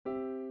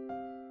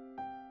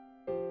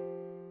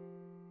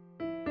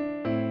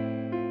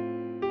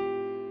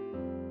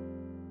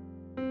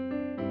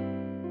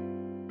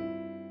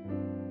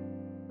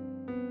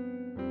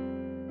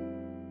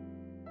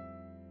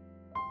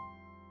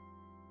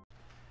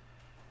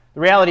The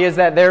reality is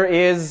that there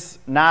is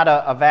not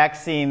a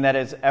vaccine that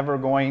is ever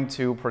going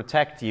to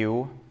protect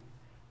you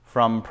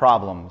from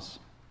problems.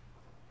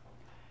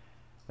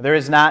 There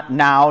is not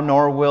now,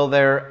 nor will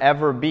there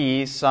ever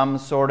be, some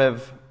sort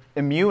of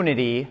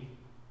immunity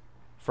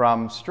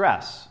from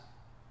stress.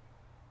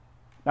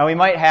 Now, we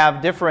might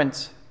have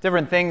different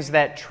things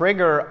that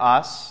trigger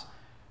us,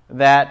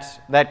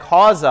 that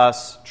cause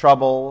us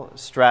trouble,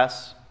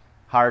 stress,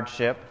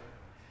 hardship.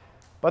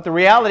 But the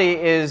reality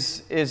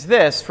is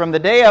this: from the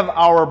day of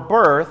our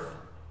birth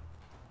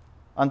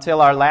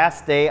until our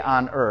last day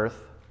on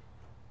earth,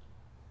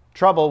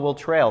 trouble will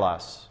trail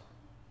us.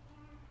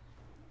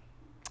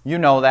 You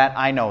know that,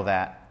 I know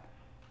that.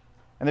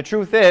 And the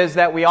truth is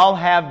that we all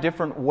have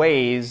different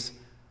ways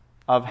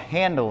of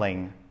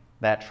handling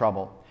that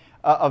trouble,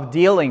 of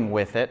dealing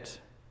with it.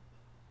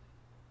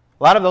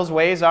 A lot of those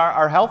ways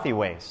are healthy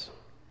ways.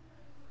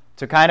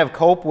 To kind of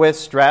cope with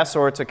stress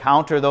or to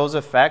counter those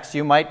effects,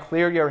 you might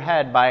clear your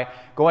head by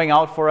going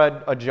out for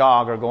a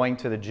jog or going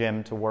to the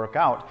gym to work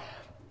out.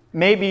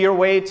 Maybe your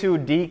way to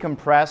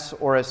decompress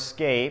or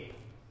escape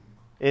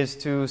is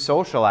to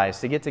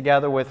socialize, to get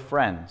together with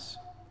friends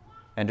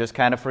and just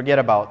kind of forget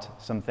about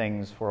some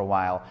things for a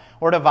while,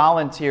 or to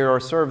volunteer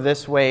or serve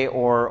this way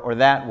or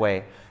that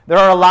way. There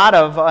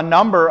are a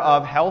number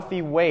of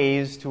healthy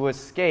ways to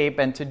escape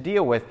and to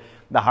deal with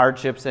the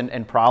hardships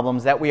and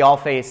problems that we all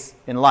face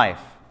in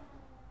life.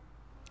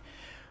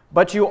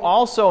 But you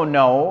also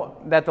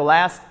know that the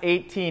last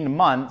 18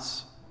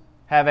 months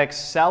have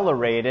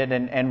accelerated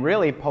and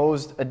really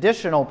posed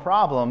additional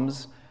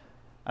problems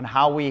on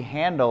how we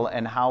handle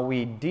and how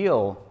we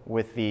deal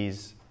with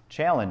these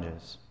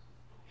challenges.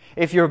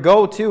 If your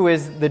go-to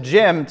is the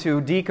gym to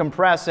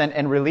decompress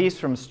and release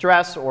from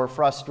stress or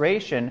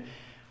frustration,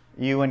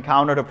 you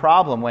encountered a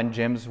problem when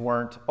gyms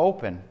weren't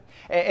open.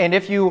 And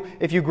if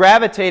you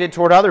gravitated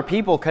toward other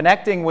people,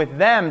 connecting with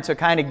them to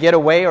kind of get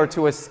away or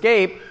to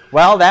escape,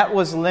 well, that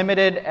was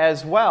limited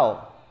as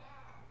well.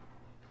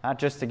 Not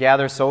just to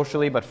gather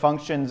socially, but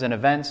functions and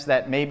events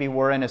that maybe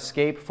were an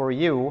escape for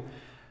you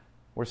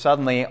were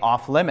suddenly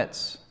off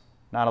limits,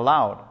 not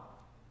allowed.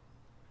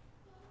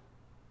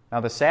 Now,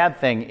 the sad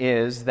thing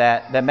is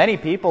that many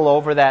people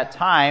over that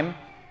time,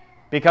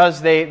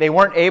 because they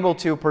weren't able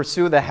to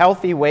pursue the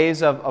healthy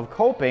ways of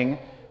coping,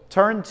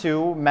 turn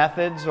to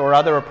methods or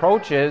other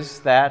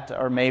approaches that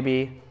are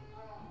maybe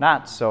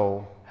not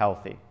so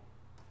healthy.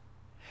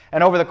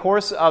 And over the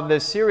course of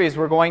this series,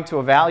 we're going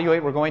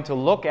to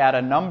look at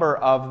a number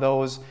of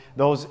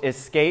those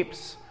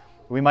escapes.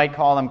 We might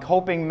call them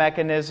coping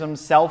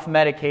mechanisms,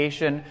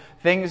 self-medication,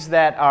 things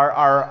that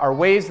are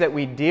ways that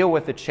we deal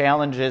with the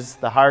challenges,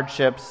 the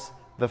hardships,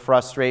 the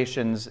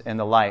frustrations in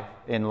life.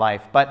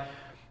 But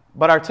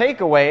our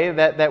takeaway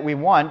that we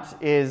want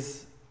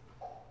is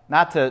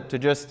not to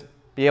just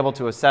be able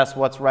to assess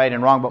what's right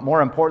and wrong, but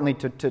more importantly,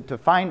 to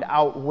find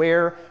out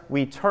where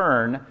we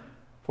turn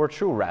for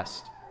true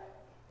rest,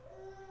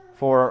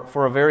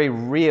 for a very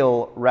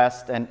real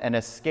rest and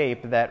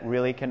escape that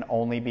really can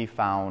only be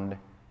found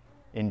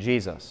in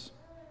Jesus.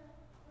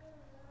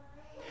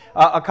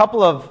 A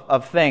couple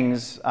of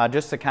things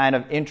just to kind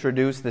of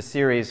introduce the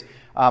series.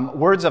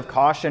 Words of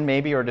caution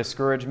maybe or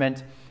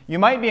discouragement. You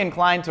might be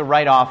inclined to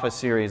write off a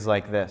series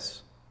like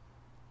this.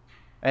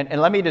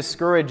 And let me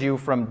discourage you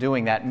from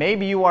doing that.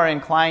 Maybe you are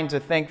inclined to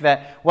think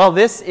that, well,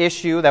 this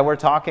issue that we're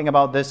talking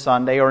about this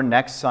Sunday or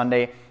next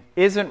Sunday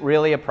isn't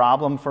really a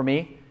problem for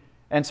me,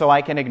 and so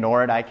I can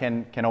ignore it, I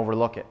can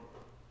overlook it.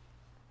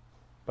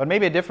 But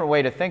maybe a different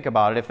way to think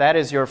about it, if that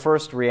is your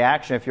first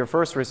reaction, if your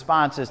first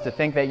response is to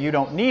think that you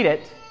don't need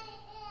it,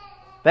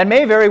 that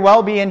may very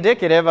well be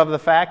indicative of the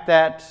fact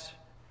that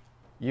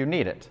you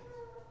need it.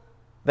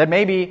 That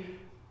maybe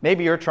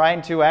you're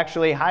trying to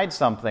actually hide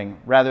something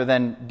rather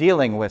than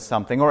dealing with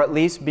something, or at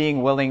least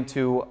being willing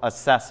to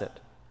assess it.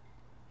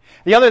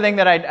 The other thing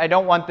that I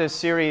don't want this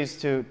series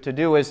to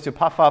do is to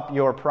puff up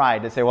your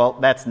pride, to say, well,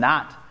 that's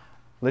not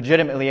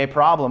legitimately a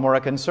problem or a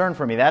concern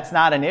for me. That's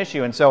not an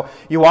issue. And so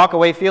you walk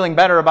away feeling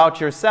better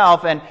about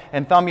yourself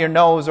and thumb your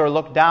nose or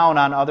look down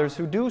on others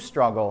who do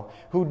struggle,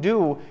 who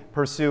do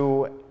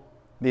pursue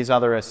these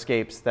other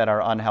escapes that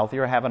are unhealthy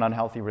or have an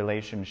unhealthy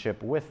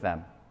relationship with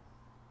them.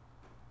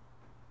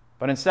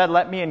 But instead,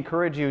 let me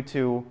encourage you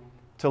to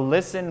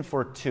listen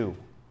for two.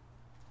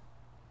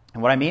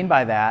 And what I mean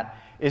by that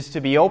is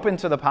to be open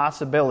to the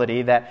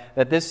possibility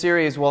that this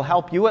series will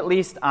help you at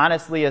least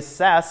honestly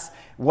assess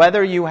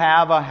whether you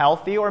have a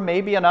healthy or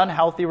maybe an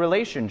unhealthy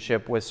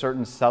relationship with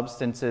certain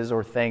substances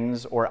or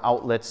things or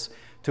outlets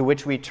to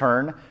which we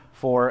turn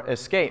for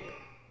escape,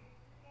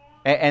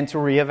 and to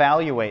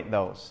reevaluate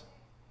those.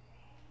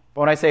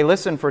 But when I say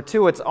listen for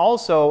two, it's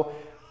also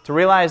to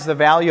realize the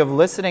value of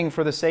listening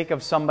for the sake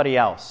of somebody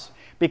else.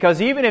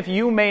 Because even if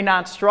you may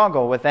not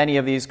struggle with any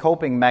of these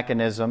coping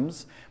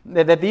mechanisms,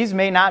 that these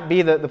may not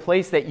be the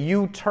place that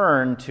you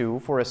turn to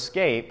for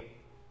escape,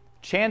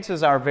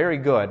 chances are very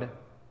good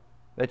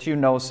that you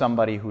know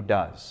somebody who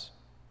does.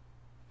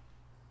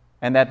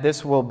 And that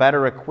this will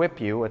better equip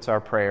you, it's our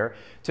prayer,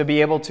 to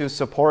be able to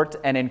support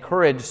and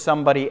encourage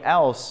somebody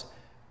else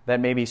that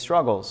maybe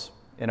struggles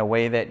in a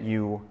way that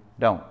you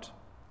don't.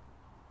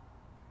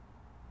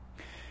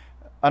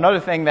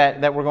 Another thing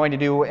that we're going to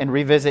do and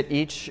revisit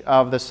each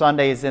of the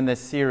Sundays in this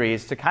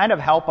series to kind of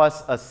help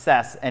us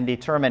assess and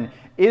determine,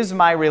 is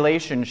my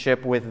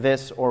relationship with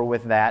this or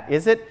with that?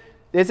 Is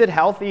it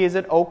healthy? Is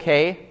it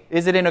okay?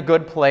 Is it in a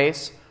good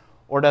place?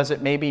 Or does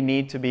it maybe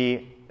need to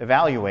be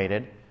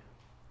evaluated?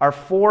 Are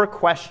 4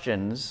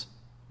 questions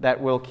that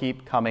we'll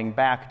keep coming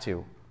back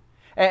to.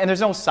 And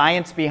there's no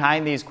science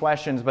behind these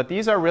questions, but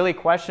these are really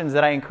questions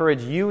that I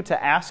encourage you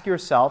to ask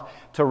yourself,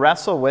 to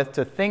wrestle with,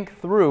 to think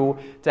through,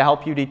 to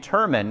help you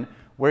determine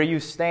where you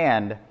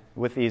stand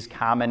with these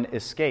common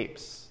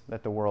escapes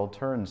that the world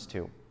turns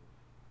to.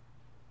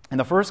 And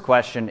the first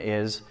question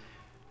is,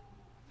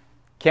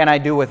 can I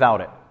do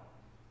without it?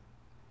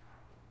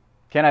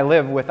 Can I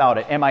live without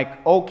it? Am I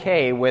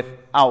okay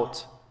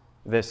without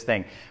this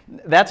thing?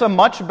 That's a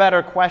much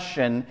better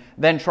question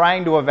than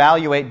trying to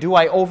evaluate, do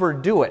I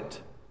overdo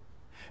it?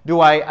 Do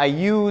I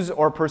use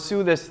or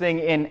pursue this thing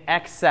in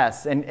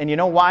excess? And you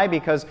know why?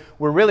 Because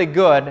we're really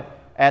good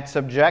at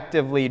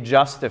subjectively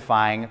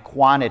justifying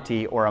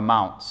quantity or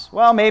amounts.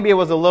 Well, maybe it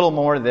was a little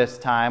more this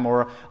time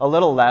or a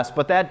little less,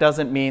 but that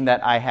doesn't mean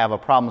that I have a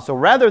problem. So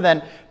rather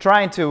than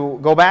trying to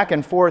go back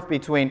and forth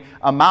between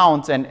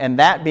amounts and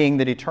that being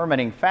the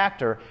determining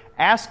factor,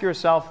 ask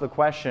yourself the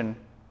question,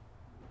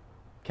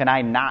 can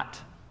I not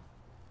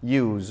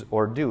use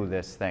or do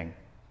this thing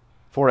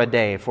for a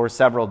day, for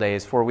several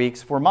days, for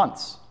weeks, for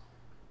months?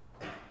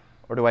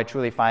 Or do I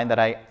truly find that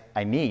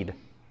I need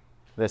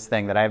this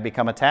thing, that I have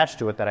become attached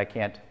to it, that I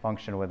can't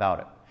function without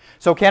it?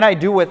 So can I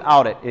do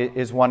without it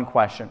is one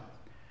question.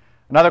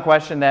 Another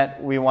question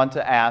that we want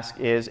to ask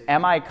is,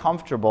 am I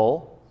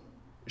comfortable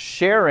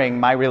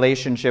sharing my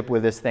relationship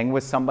with this thing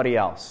with somebody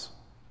else?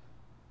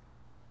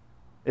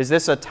 Is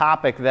this a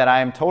topic that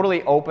I am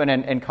totally open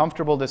and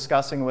comfortable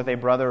discussing with a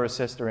brother or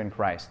sister in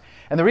Christ?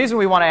 And the reason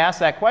we want to ask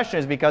that question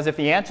is because if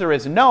the answer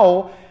is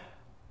no,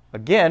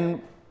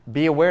 again,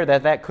 be aware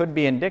that that could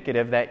be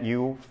indicative that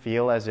you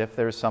feel as if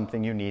there's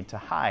something you need to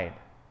hide.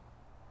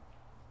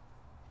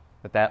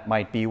 That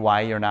might be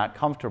why you're not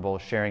comfortable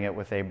sharing it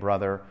with a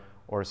brother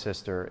or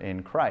sister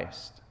in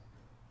Christ.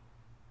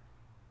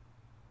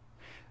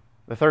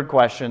 The third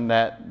question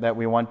that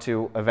we want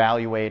to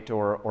evaluate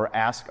or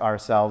ask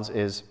ourselves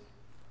is,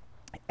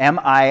 am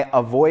I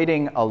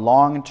avoiding a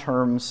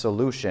long-term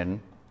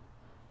solution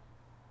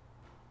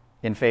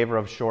in favor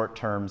of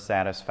short-term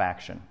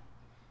satisfaction?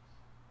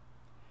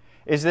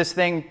 Is this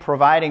thing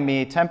providing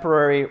me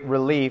temporary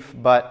relief,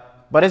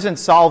 but isn't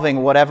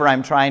solving whatever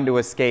I'm trying to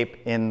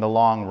escape in the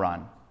long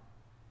run?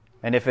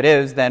 And if it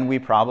is, then we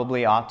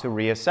probably ought to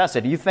reassess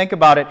it. You think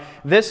about it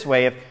this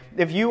way.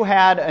 If you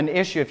had an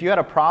issue, if you had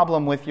a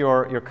problem with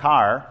your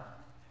car,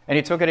 and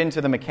you took it into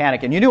the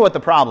mechanic, and you knew what the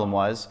problem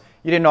was,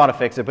 you didn't know how to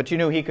fix it, but you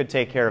knew he could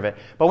take care of it.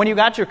 But when you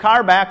got your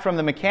car back from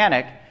the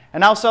mechanic,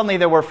 and now suddenly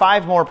there were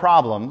 5 more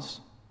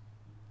problems,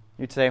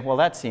 you'd say, well,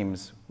 that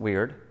seems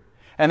weird.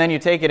 And then you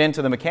take it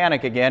into the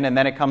mechanic again, and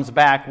then it comes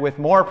back with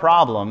more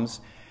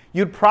problems.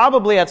 You'd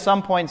probably at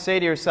some point say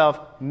to yourself,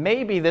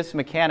 maybe this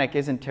mechanic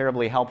isn't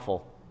terribly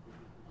helpful.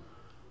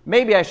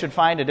 Maybe I should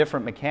find a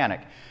different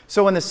mechanic.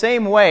 So in the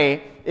same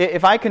way,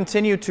 if I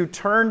continue to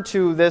turn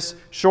to this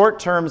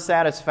short-term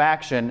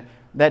satisfaction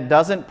that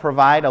doesn't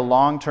provide a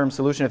long-term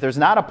solution, if there's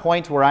not a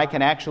point where I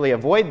can actually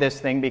avoid this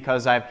thing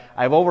because I've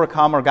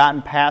overcome or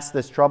gotten past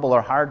this trouble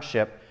or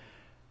hardship,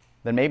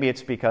 then maybe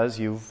it's because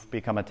you've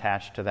become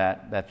attached to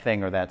that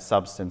thing or that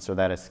substance or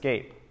that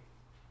escape.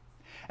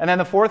 And then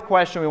the fourth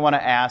question we want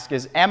to ask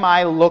is, am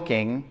I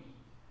looking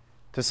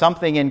to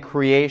something in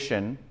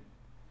creation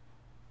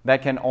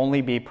that can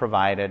only be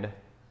provided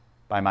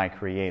by my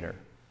Creator?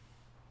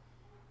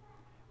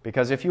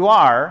 Because if you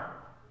are,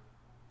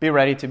 be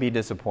ready to be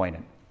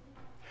disappointed.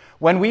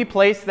 When we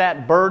place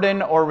that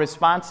burden or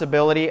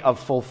responsibility of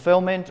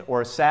fulfillment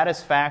or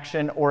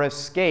satisfaction or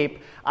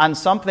escape on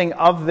something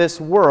of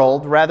this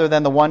world rather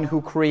than the one who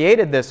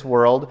created this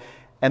world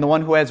and the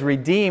one who has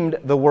redeemed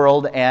the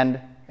world and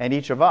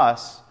each of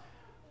us,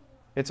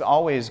 it's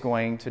always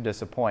going to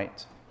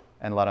disappoint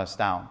and let us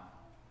down.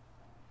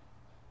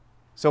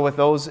 So with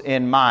those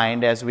in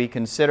mind, as we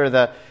consider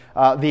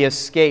the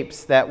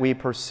escapes that we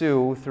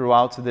pursue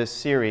throughout this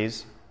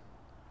series,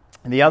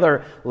 the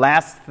other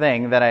last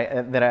thing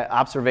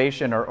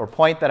observation or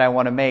point that I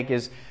want to make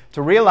is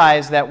to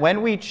realize that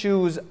when we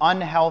choose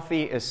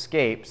unhealthy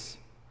escapes,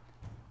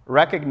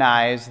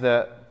 recognize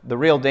the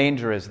real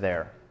danger is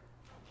there.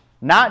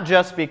 Not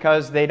just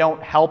because they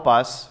don't help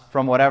us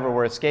from whatever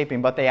we're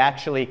escaping, but they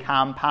actually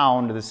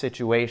compound the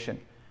situation.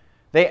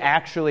 They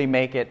actually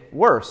make it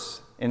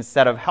worse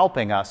instead of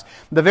helping us.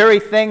 The very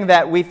thing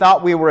that we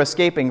thought we were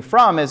escaping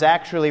from is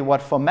actually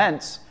what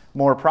foments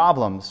more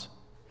problems.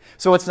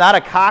 So it's not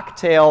a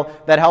cocktail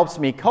that helps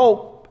me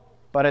cope,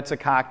 but it's a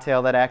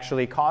cocktail that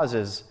actually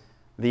causes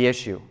the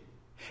issue.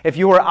 If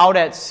you were out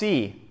at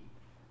sea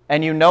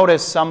and you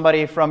noticed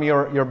somebody from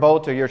your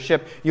boat or your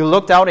ship, you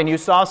looked out and you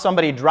saw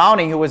somebody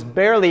drowning who was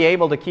barely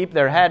able to keep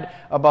their head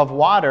above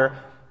water,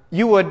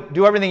 you would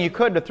do everything you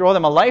could to throw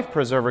them a life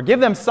preserver. Give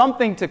them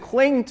something to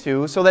cling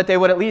to so that they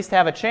would at least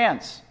have a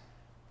chance.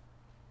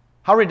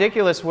 How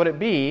ridiculous would it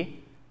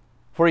be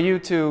for you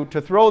to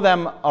throw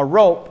them a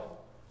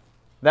rope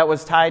that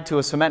was tied to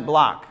a cement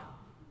block?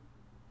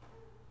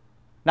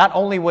 Not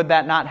only would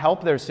that not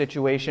help their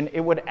situation,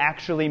 it would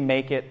actually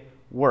make it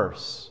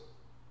worse.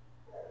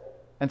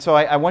 And so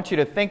I want you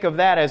to think of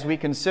that as we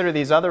consider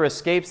these other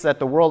escapes that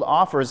the world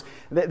offers.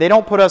 They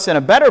don't put us in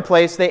a better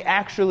place, they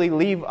actually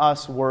leave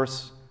us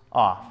worse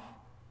off.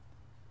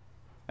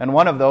 And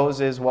one of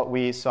those is what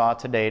we saw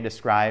today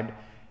described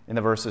in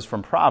the verses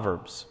from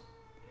Proverbs.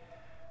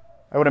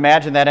 I would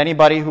imagine that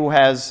anybody who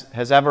has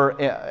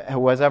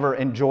ever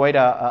enjoyed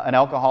an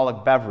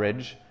alcoholic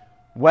beverage,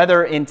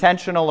 whether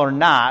intentional or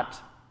not,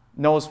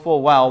 knows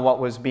full well what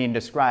was being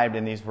described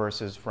in these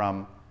verses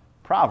from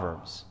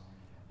Proverbs.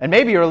 And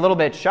maybe you're a little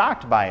bit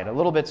shocked by it, a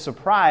little bit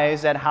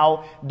surprised at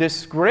how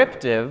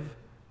descriptive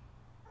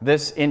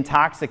this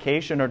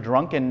intoxication or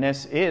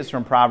drunkenness is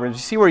from Proverbs.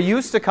 You see, we're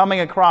used to coming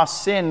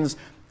across sins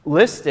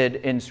listed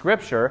in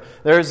Scripture.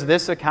 There's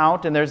this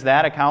account and there's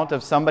that account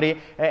of somebody,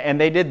 and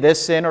they did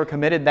this sin or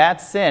committed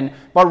that sin.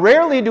 But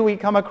rarely do we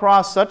come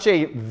across such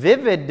a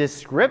vivid,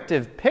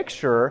 descriptive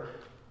picture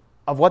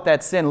of what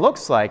that sin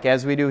looks like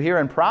as we do here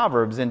in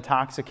Proverbs,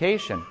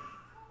 intoxication.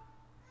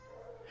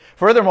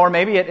 Furthermore,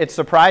 maybe it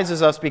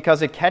surprises us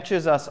because it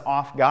catches us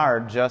off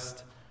guard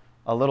just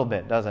a little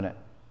bit, doesn't it?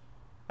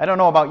 I don't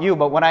know about you,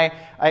 but when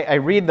I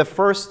read the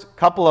first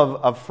couple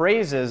of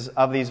phrases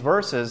of these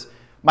verses,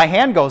 my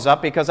hand goes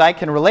up because I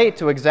can relate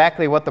to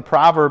exactly what the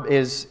proverb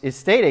is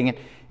stating.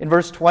 In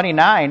verse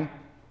 29,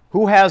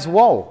 who has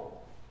woe?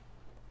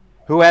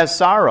 Who has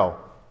sorrow?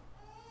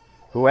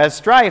 Who has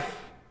strife?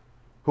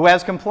 Who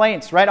has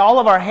complaints? Right? All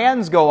of our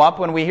hands go up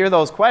when we hear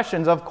those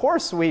questions. Of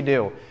course we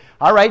do.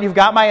 All right, you've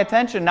got my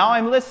attention. Now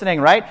I'm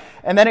listening, right?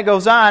 And then it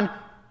goes on,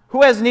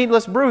 who has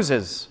needless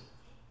bruises?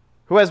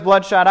 Who has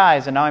bloodshot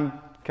eyes? And now I'm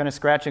kind of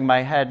scratching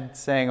my head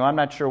saying, well, I'm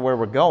not sure where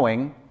we're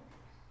going.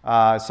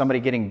 Somebody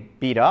getting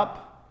beat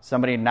up?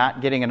 Somebody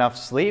not getting enough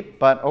sleep?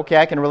 But okay,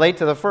 I can relate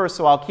to the first,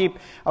 so I'll keep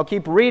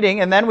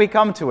reading, and then we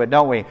come to it,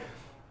 don't we?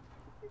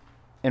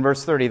 In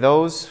verse 30,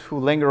 those who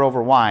linger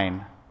over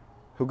wine,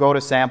 who go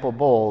to sample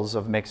bowls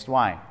of mixed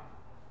wine.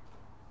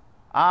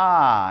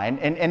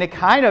 And it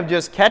kind of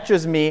just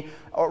catches me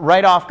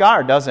right off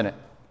guard, doesn't it?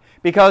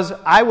 Because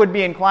I would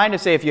be inclined to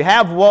say, if you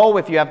have woe,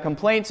 if you have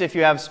complaints, if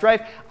you have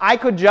strife, I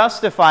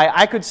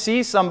could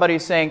see somebody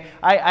saying,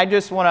 I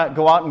just want to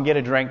go out and get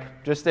a drink.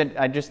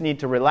 I just need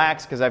to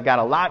relax because I've got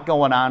a lot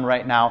going on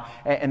right now,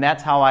 and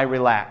that's how I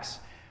relax.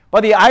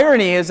 But the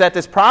irony is that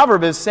this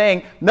proverb is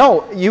saying,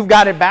 no, you've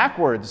got it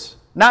backwards.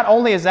 Not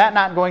only is that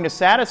not going to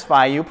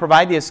satisfy you,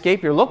 provide the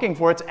escape you're looking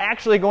for, it's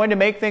actually going to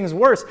make things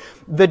worse.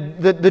 The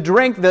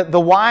drink, the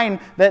wine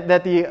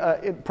that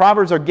the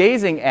Proverbs are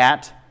gazing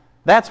at,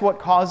 that's what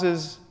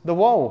causes the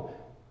woe,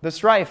 the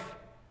strife,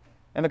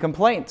 and the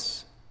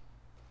complaints.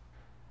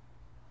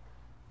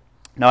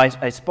 Now,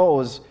 I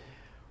suppose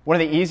one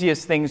of the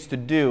easiest things to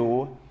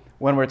do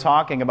when we're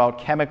talking about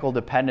chemical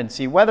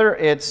dependency, whether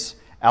it's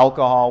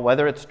alcohol,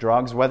 whether it's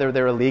drugs, whether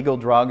they're illegal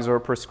drugs or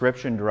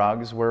prescription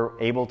drugs, we're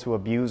able to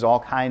abuse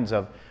all kinds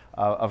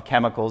of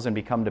chemicals and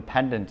become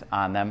dependent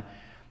on them.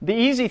 The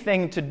easy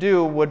thing to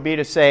do would be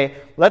to say,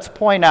 let's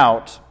point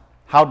out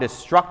how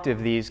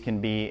destructive these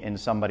can be in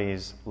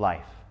somebody's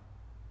life.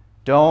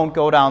 Don't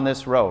go down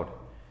this road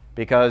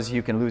because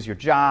you can lose your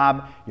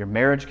job, your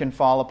marriage can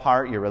fall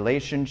apart, your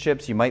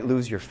relationships, you might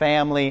lose your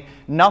family.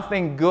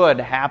 Nothing good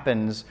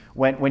happens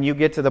when you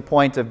get to the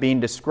point of being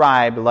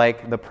described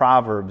like the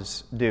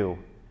Proverbs do,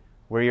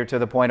 where you're to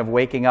the point of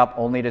waking up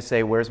only to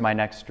say, where's my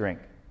next drink?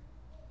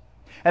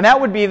 And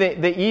that would be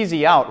the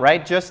easy out,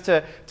 right? Just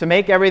to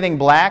make everything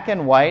black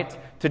and white,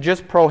 to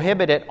just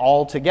prohibit it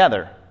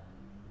altogether.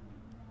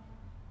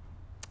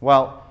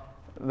 Well,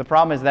 the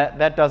problem is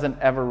that doesn't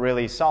ever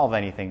really solve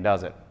anything,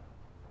 does it?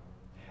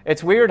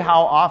 It's weird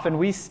how often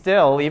we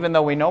still, even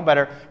though we know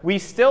better, we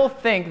still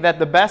think that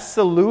the best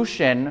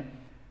solution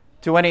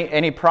to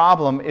any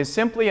problem is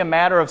simply a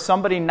matter of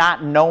somebody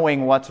not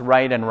knowing what's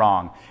right and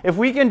wrong. If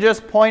we can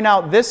just point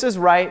out this is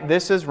right,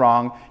 this is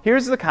wrong,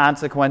 here's the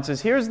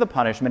consequences, here's the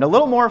punishment, a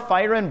little more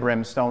fire and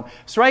brimstone,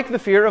 strike the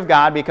fear of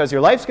God because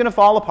your life's going to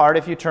fall apart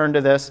if you turn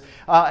to this,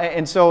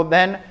 and so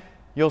then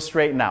you'll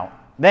straighten out.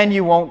 Then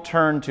you won't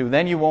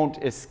then you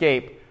won't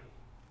escape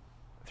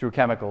through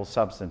chemical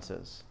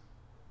substances.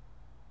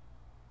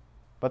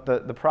 But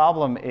the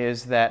problem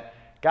is that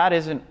God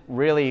isn't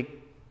really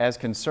as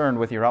concerned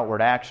with your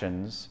outward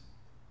actions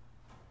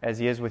as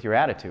He is with your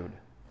attitude,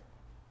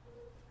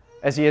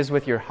 as He is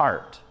with your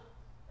heart.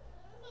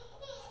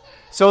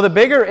 So the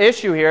bigger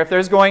issue here, if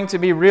there's going to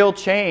be real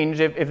change,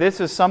 if this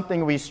is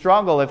something we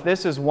struggle, if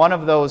this is one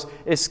of those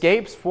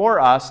escapes for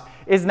us,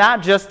 is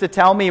not just to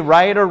tell me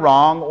right or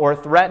wrong or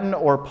threaten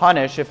or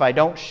punish if I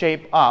don't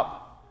shape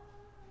up,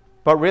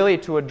 but really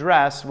to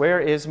address where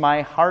is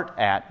my heart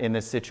at in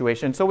this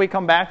situation. So we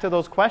come back to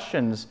those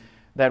questions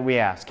that we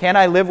ask. Can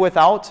I live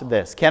without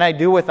this? Can I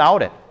do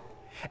without it?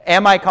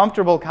 Am I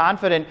comfortable,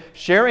 confident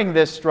sharing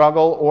this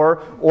struggle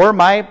or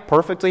my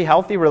perfectly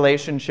healthy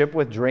relationship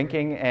with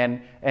drinking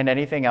and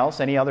anything else,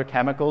 any other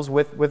chemicals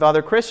with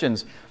other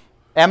Christians?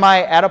 Am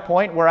I at a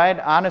point where I'd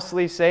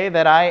honestly say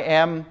that I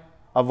am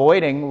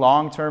avoiding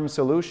long-term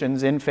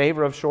solutions in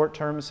favor of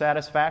short-term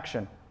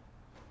satisfaction?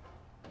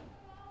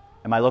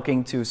 Am I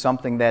looking to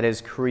something that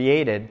is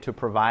created to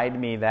provide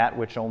me that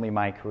which only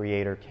my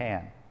Creator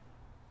can?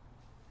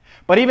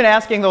 But even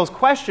asking those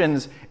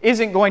questions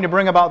isn't going to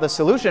bring about the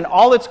solution.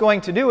 All it's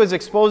going to do is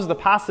expose the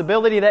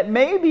possibility that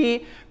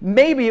maybe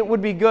it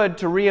would be good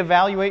to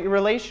reevaluate your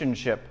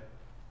relationship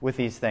with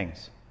these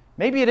things.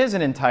 Maybe it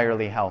isn't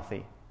entirely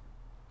healthy.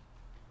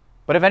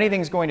 But if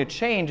anything's going to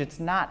change, it's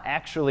not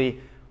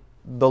actually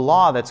the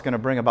law that's going to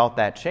bring about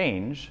that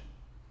change.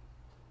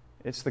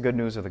 It's the good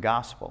news of the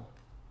gospel.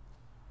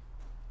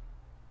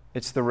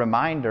 It's the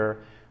reminder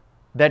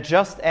that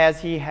just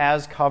as He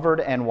has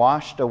covered and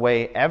washed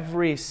away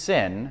every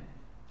sin,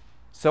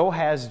 so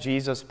has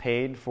Jesus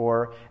paid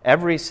for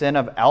every sin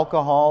of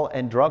alcohol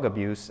and drug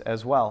abuse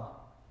as well.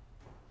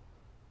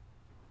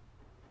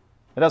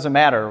 It doesn't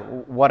matter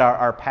what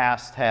our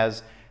past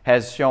has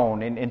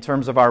shown in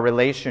terms of our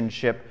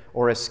relationship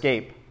or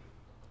escape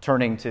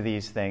turning to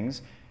these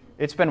things.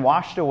 It's been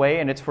washed away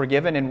and it's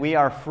forgiven and we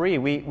are free.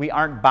 We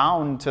aren't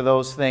bound to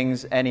those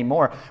things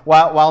anymore.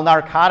 While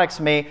narcotics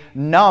may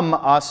numb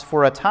us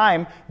for a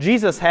time,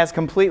 Jesus has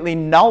completely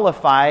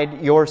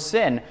nullified your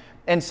sin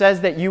and says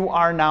that you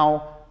are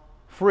now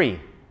free.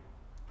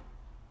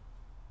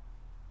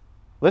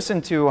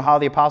 Listen to how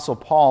the Apostle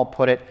Paul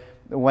put it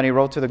when he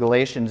wrote to the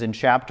Galatians in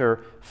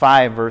chapter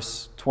 5,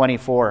 verse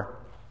 24.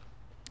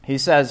 He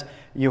says,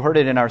 you heard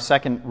it in our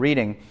second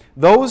reading,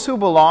 "Those who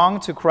belong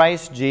to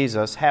Christ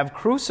Jesus have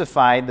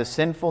crucified the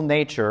sinful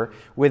nature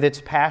with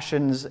its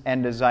passions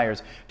and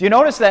desires." Do you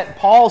notice that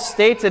Paul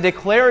states a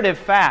declarative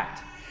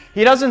fact?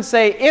 He doesn't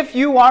say, if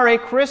you are a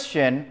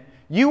Christian,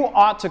 you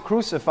ought to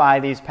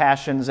crucify these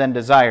passions and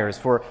desires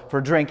for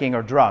drinking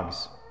or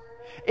drugs.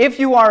 If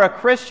you are a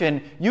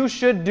Christian, you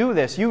should do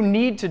this. You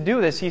need to do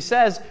this. He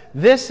says,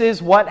 this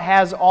is what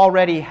has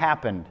already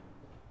happened.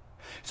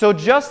 So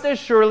just as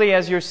surely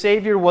as your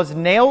Savior was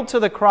nailed to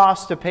the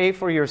cross to pay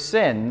for your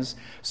sins,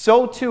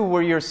 so too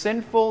were your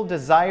sinful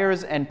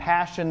desires and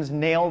passions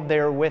nailed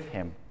there with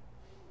Him.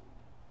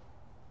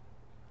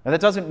 Now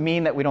that doesn't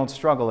mean that we don't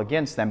struggle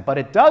against them, but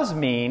it does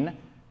mean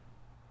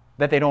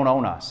that they don't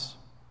own us,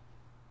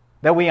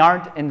 that we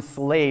aren't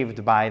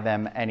enslaved by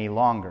them any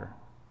longer.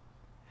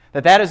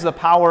 That is the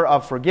power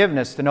of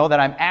forgiveness, to know that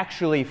I'm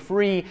actually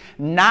free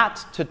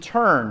not to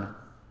turn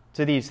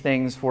to these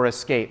things for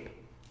escape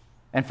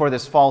and for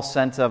this false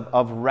sense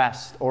of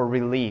rest or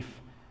relief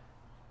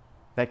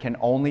that can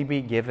only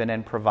be given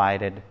and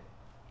provided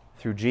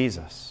through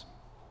Jesus.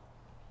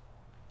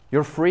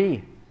 You're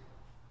free.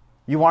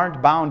 You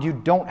aren't bound. You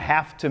don't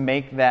have to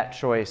make that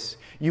choice.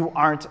 You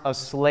aren't a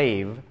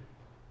slave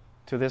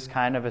to this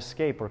kind of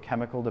escape or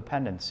chemical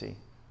dependency.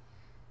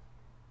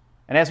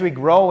 And as we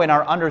grow in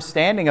our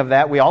understanding of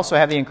that, we also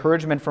have the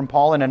encouragement from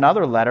Paul in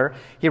another letter.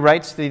 He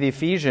writes to the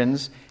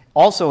Ephesians,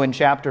 also in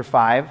chapter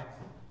 5,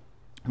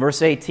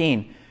 verse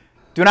 18,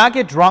 "Do not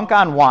get drunk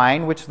on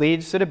wine, which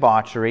leads to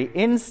debauchery.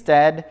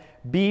 Instead,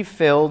 be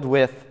filled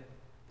with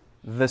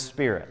the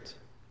Spirit."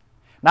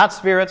 Not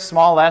Spirit,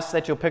 small s,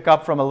 that you'll pick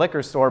up from a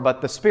liquor store,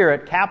 but the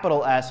Spirit,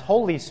 capital S,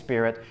 Holy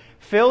Spirit.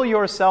 Fill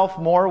yourself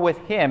more with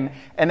Him,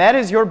 and that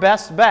is your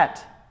best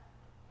bet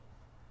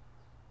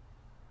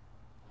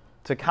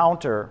to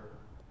counter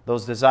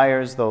those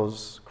desires,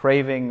 those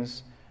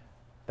cravings,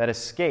 that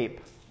escape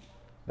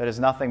that is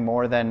nothing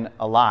more than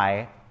a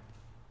lie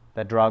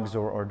that drugs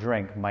or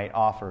drink might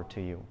offer to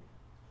you.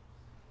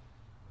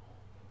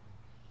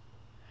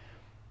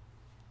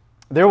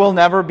 There will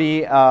never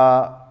be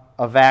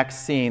a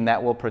vaccine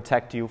that will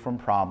protect you from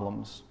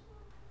problems.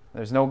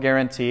 There's no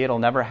guarantee. It'll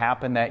never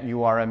happen that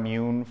you are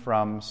immune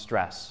from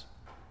stress.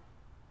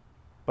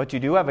 But you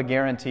do have a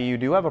guarantee, you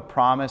do have a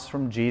promise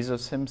from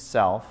Jesus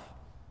Himself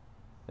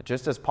that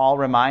just as Paul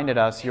reminded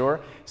us, your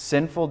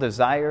sinful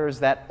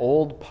desires, that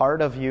old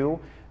part of you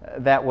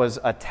that was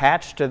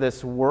attached to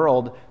this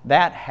world,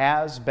 that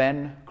has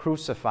been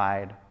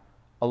crucified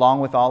along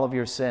with all of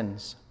your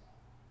sins,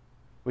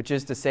 which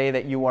is to say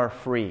that you are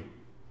free.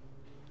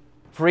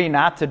 Free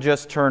not to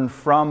just turn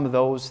from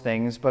those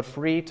things, but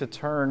free to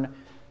turn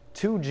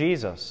to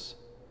Jesus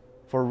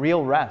for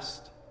real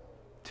rest,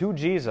 to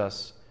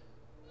Jesus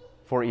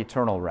for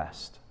eternal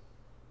rest.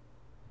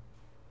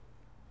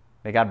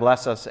 May God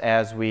bless us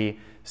as we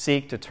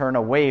seek to turn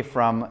away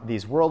from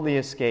these worldly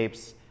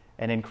escapes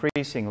and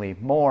increasingly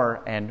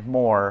more and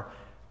more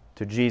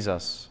to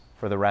Jesus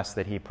for the rest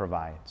that He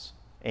provides.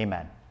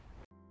 Amen.